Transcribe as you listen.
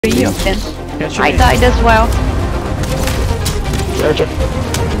Three of them. I Catch died as well. Charger.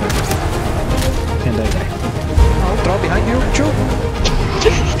 And I die. Oh, throw behind you, Joe.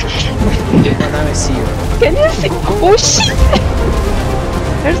 Well, now I see you. Can you see? Oh shit!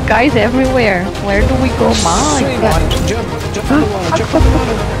 There's guys everywhere. Where do we go? My God. Jump on the water, jump on the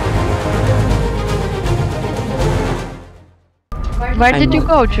water. Where did you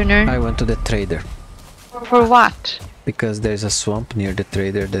go, Junior? I went to the trader. For what? Because there's a swamp near the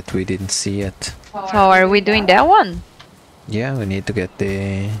trader that we didn't see yet. So are we doing that one? Yeah, we need to get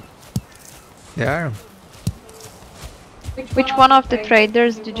the arm. Which one of the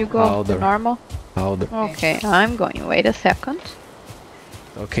traders did you go? Hildir. The normal? Hildir. Okay, I'm going. Wait a second.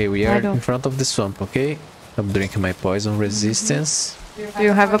 Okay, we are in front of the swamp, okay? I'm drinking my poison resistance. Do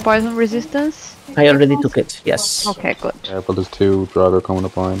you have a poison resistance? I already took it, yes. Okay, good. Yeah, but there's two Drago coming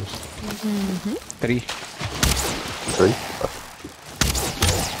up behind us. Three. Three?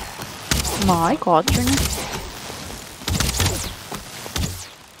 My God, Junior.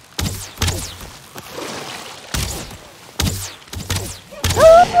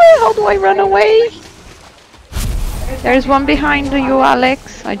 How do I run away? There's one behind you,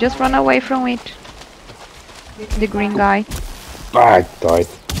 Alex. I just run away from it. The green guy. I died.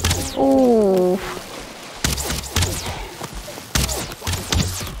 Oh.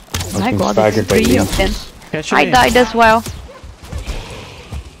 My been God, staggered it's by three of leeches. them. Catch I me. died as well.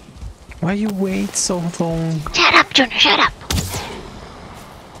 Why you wait so long? Shut up, Junior, shut up.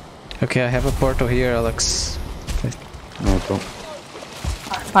 Okay, I have a portal here, Alex. Okay. No, don't.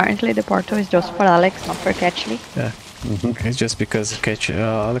 Apparently the portal is just for Alex, not for Catchley. Yeah. It's just because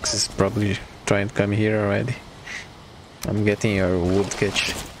Alex is probably trying to come here already. I'm getting your wood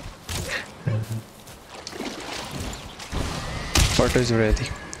catch. Portal is ready.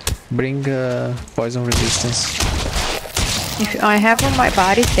 Bring poison resistance. If I have on my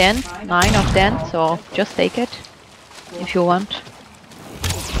body 10, 9 of 10, so just take it if you want.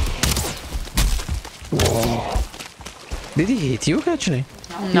 Whoa. Did he hit you actually?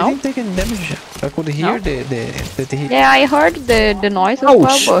 No. You didn't take any damage. I could hear the hit. Yeah, I heard the noise as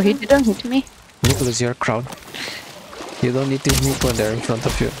well, but he didn't hit me. Nicholas, you're crowd. You don't need to sneak when they're in front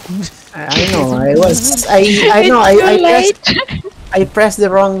of you. I know, I pressed the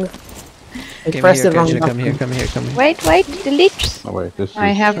wrong... Come here. Wait, the leeches. Oh wait, this I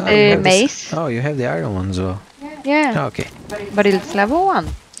is... have the mace. Oh, you have the iron one as well. Yeah, Oh, okay. but it's level 1.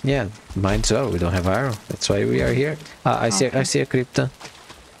 Yeah, mine as well. We don't have iron. That's why we are here. I see a crypto.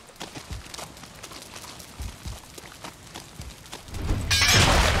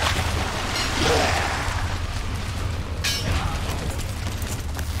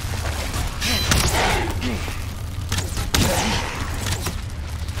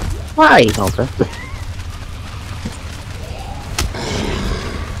 Why? Okay.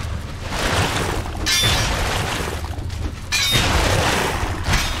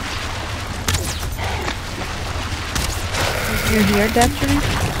 You hear that,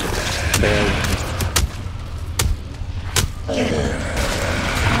 Junior?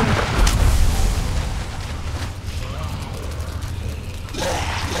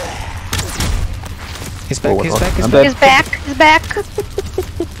 He's back, Oh, he's back, I'm he's back. dead. He's back.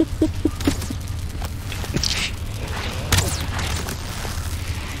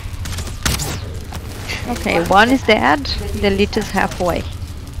 Okay, one is dead, the leech is halfway.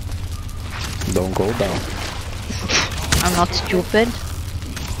 Don't go down. I'm not stupid.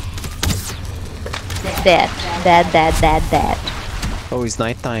 Dead. Oh, it's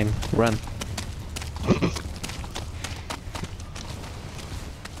night time. Run.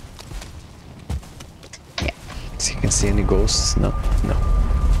 Yeah. So you can see any ghosts? No.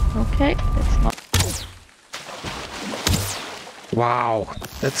 Okay, that's not. Wow,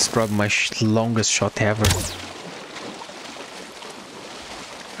 that's probably my longest shot ever.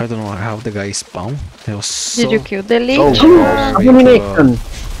 I don't know how the guy spawned. It was so... Did you kill the leech? Oh, Abomination!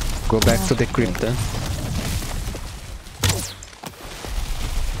 go back to the crypt then.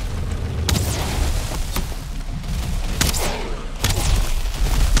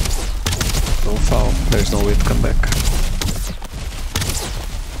 Don't fall. There's no way to come back.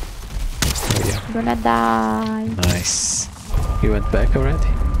 Oh yeah. I'm gonna die. Nice. You went back already?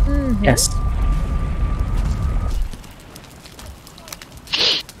 Yes.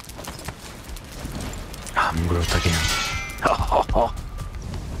 I'm Groot again.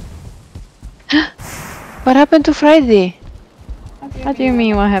 What happened to Freddy? What do you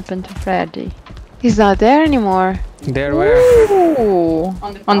mean what happened to Freddy? He's not there anymore. There were. Ooh.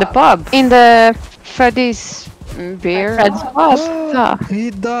 On the pub? In the Freddy's beer. Fred's pub.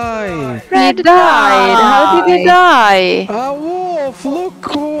 He died. Fred died. How did he die? A wolf!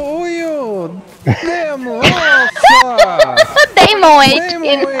 Look! No! Demo! Oh, fuck! Demo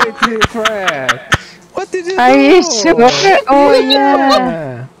Demo 8, Fred! What did you do? Are you sure? Oh yeah.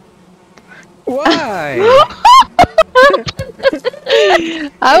 Yeah. Why?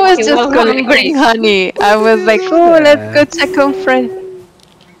 I was He just was collecting honey. I did was you like, do oh, let's go that? check on Fred.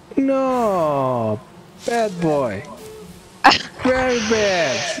 No! Bad boy. Very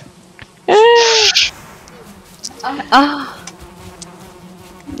bad. Ah.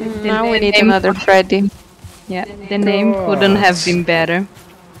 Now we need another Freddy. Yeah, the name couldn't have been better.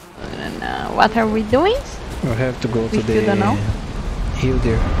 And, what are we doing? We have to go to We still don't know.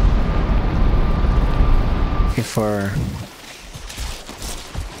 Hildir. For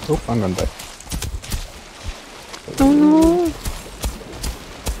Oh, I'm gonna die. Oh no.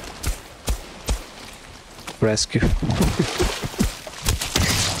 rescue.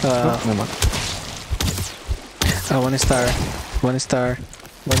 Never mind. 1 star. 1 star.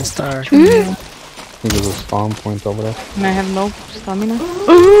 1 star. I think there's a spawn point over there. And I have no stamina.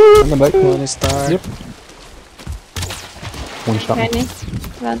 I'm gonna die. 1 star. Yep. One shot. me. Penny.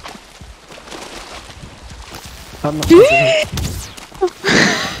 Run. I'm not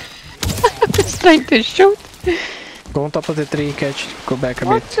Just trying to shoot. Go on top of the tree, catch. Go back a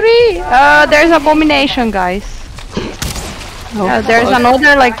What bit. tree? There's abomination, guys. There's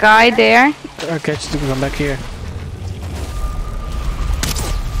another like guy there. Catch to come back here.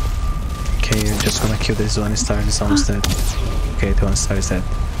 Okay, you're just gonna kill this 1 star. It's almost dead. Okay, the 1 star is dead.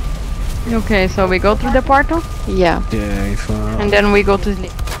 Okay, so we go through the portal. Yeah. Yeah, if And then we go to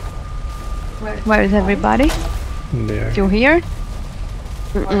sleep. Where is everybody? there. Still here?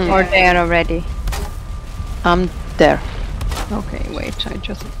 Or there already? I'm there. Okay, wait. I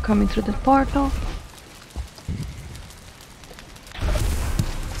just coming through the portal.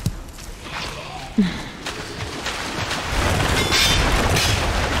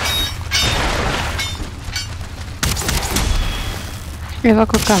 Eva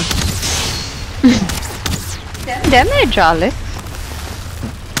colocar. Damage, Alex.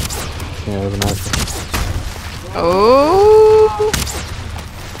 Yeah, there's an archer. Oh.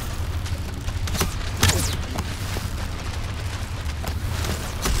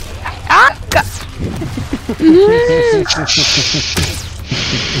 Ah!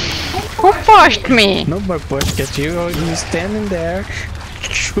 Who pushed me? No more push, get you. He's standing there,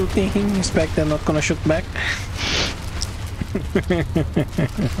 shooting him. Expect they're not gonna shoot back.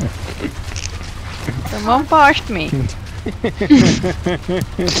 Someone pushed me.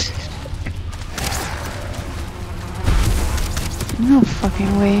 No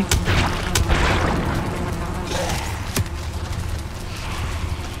fucking way.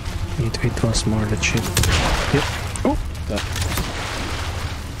 Need to hit once more that shit. Yep. Oh!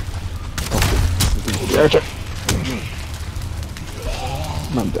 The archer!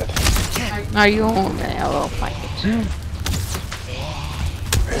 I'm dead. Are you okay? I will fight it.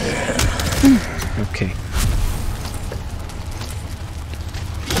 Okay.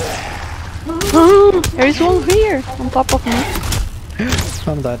 There is one here on top of me.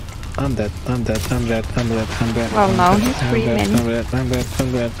 I'm dead. I'm dead. I'm dead. I'm dead. I'm dead. I'm dead. Well, I'm now dead. he's I'm free, dead. man. I'm dead. I'm dead.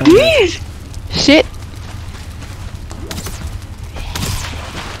 I'm dead. I'm dead. Shit.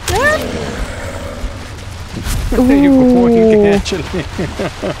 You're going actually.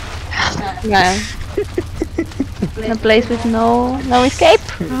 Yeah. In a place with no escape.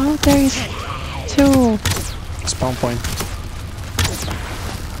 Oh, there is two. Spawn point.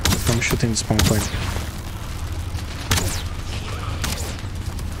 I'm shooting the spawn point.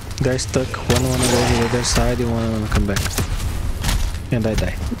 They're stuck. One wanna go to the other side, and one wanna come back. And I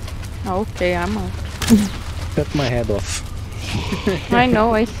die. Okay, I'm out. Cut my head off. I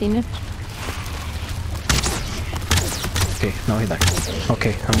know, I seen it. Okay, now he died.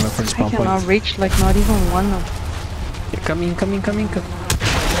 Okay, I'm going for the I spawn point. cannot reach like not even one of. Yeah, come in, come in, come in, come.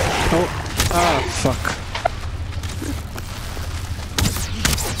 Oh, ah, fuck.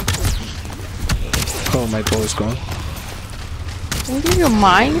 Oh, my bow is gone. I'll give you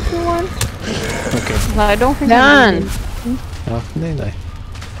mine if you want. Okay. But I don't think Done. Oh, they die.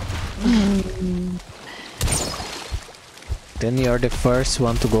 Then you're the first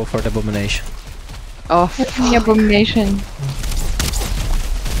one to go for the abomination. Oh, The abomination.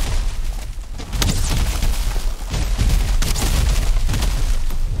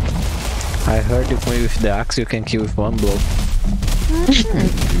 I heard if with the axe you can kill with one blow.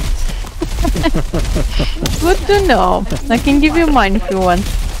 Good to know. I can give you mine if you want.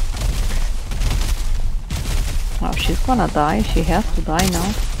 Oh, she's gonna die. She has to die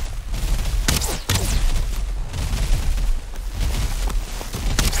now.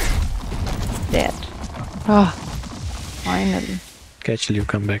 Dead. Ah, finally. Catch you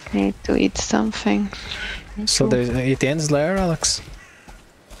come back. Need to eat something. So it ends there, Alex?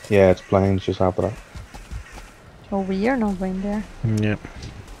 Yeah, it's planes just after that. So we are not going there. Yep.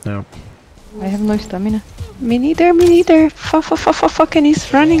 No. I have no stamina. Me neither, me neither. Fucking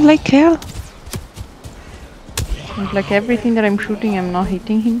he's running like hell. It's like everything that I'm shooting, I'm not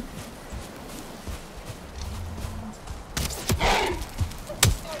hitting him.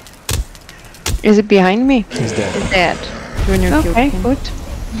 Is it behind me? He's dead. He's dead. Junior Okay, killed him.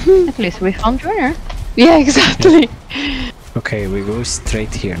 good. At least we found Junior. Yeah, exactly. Okay, we go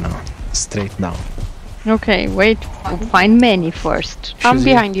straight here now. Straight down. Okay, wait. We'll find Manny first. I'm Choose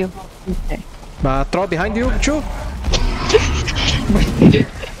behind you. Okay. Throw behind you, Chu!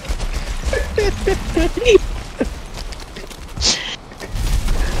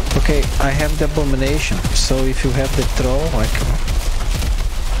 Okay, I have the abomination, so if you have the throw, I can...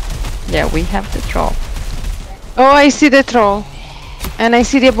 Yeah, we have the troll. Oh, I see the troll. And I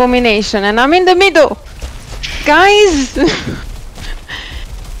see the abomination. And I'm in the middle. Guys!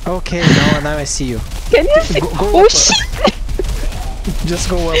 Okay, now I see you. Can you see? Go Oh up. shit! Just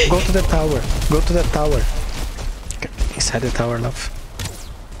go up, go to the tower. Go to the tower. Inside the tower, love.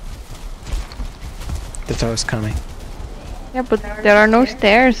 The tower's coming. Yeah, but there are no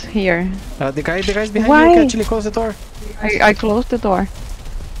stairs here. The guy's behind Why? you, actually close the door. I closed the door.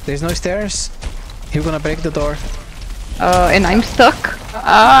 There's no stairs. He's gonna break the door. And I'm stuck.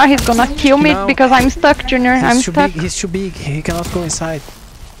 Ah, he's gonna kill me No. because I'm stuck, Junior. I'm stuck. He's too big. He cannot go inside.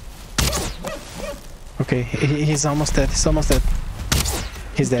 Okay, he's almost dead. He's almost dead.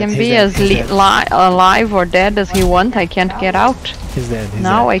 He's dead. Can he's be dead. as He's dead. alive or dead as he wants. I can't get out. He's dead. He's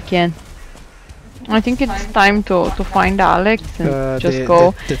Now dead. I can. I think it's time to find Alex and just the,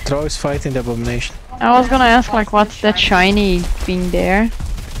 go. The troll is fighting the abomination. I was gonna ask like what's that shiny thing there?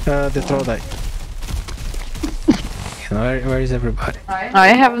 The troll died. Where is everybody? I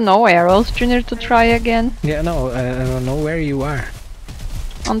have no arrows, Junior, to try again. Yeah, no, I don't know where you are.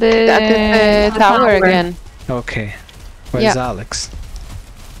 On the, At the tower again. Okay. Where's Yeah. Alex?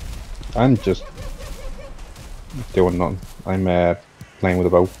 I'm just doing nothing. I'm playing with a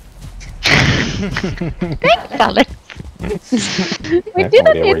boat. Thanks, Alex. We I have no didn't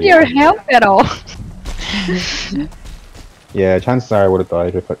idea where need you your are. help at all. Yeah, chances are I would have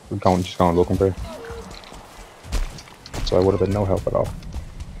died if I just gone looking for you. So I would have been no help at all.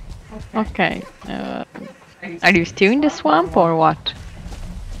 Okay. Are you still in the swamp or what?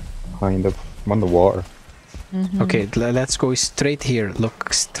 Kind of. I'm on the water. Okay, let's go straight here.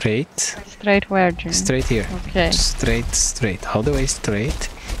 Look straight. Straight where, Junior? Straight here. Okay. Straight. All the way straight.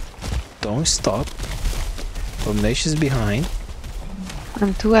 Don't stop. Abomination's behind.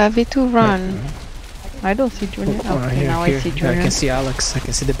 I'm too heavy to run. I don't see Junior. Okay, Here, now here. I see I Junior. can see Alex. I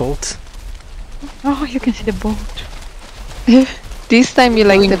can see the boat. Oh, you can see the boat. This time you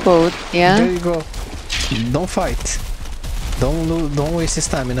like the boat, There yeah? you go. Don't fight. Don't waste his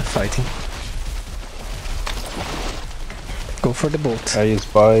time in a fighting. Go for the boat. I is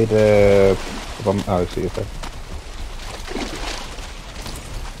by the... I see it there.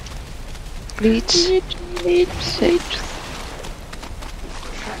 Leech.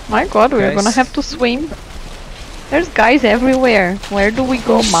 My God, we're Guys. gonna have to swim. There's guys everywhere. Where do we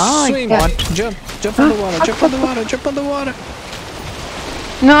go? My Swim. God. Jump on the water. Jump on the water. Jump on the water.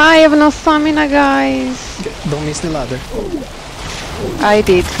 No, I have no stamina, guys. Don't miss the ladder. I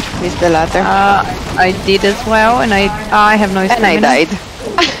did miss the ladder. I did as well, and I have no And stamina. I died.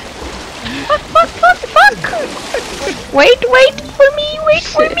 Fuck! Wait for me! Wait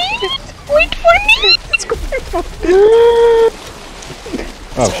for me! Wait for me!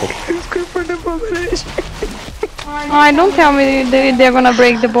 Oh, shit. Let's go for the abomination. Don't tell me they're gonna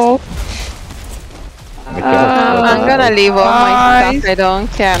break the boat. I'm gonna leave all my guys. stuff. I don't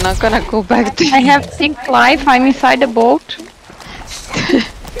care. I'm not gonna go back to. I have 6 life. I'm inside the boat.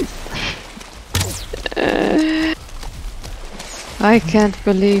 I can't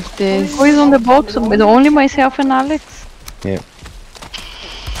believe this. Who is on the boat? Only myself and Alex. Yeah.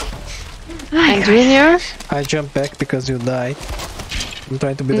 And Junior? I jumped back because you died. I'm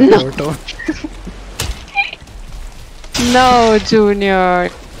trying to be the portal. No, Junior.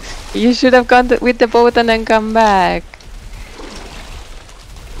 You should have gone with the boat and then come back.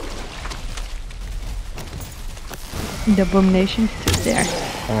 The abomination is still there.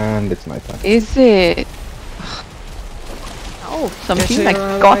 And it's night time. Is it? Oh, something Catch, like you're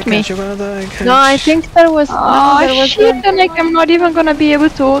gonna got die, me. Catch, you're gonna die, Catch. No, I think there was. Oh there was shit! And like I'm not even gonna be able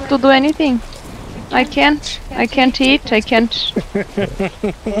to do anything. I can't eat. I can't.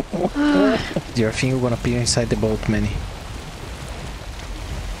 Your thing gonna appear inside the boat, Manny.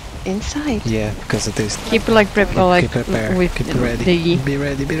 inside. Yeah, because it is. Keep like Keep prepare. with Keep ready. the Be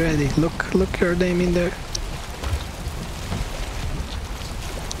ready. Be ready. Look your name in there.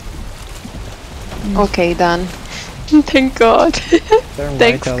 Okay, done. Thank God. Turn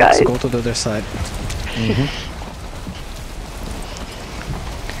Thanks, right, Alex. guys. Go to the other side.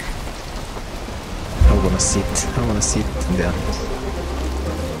 I wanna sit. I wanna sit there.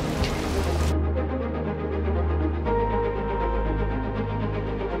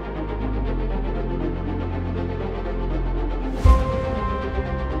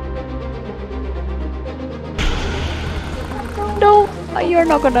 No, you're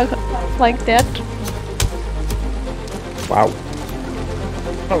not gonna like that. Wow.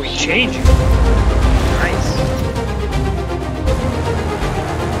 Oh, he's changing. Nice.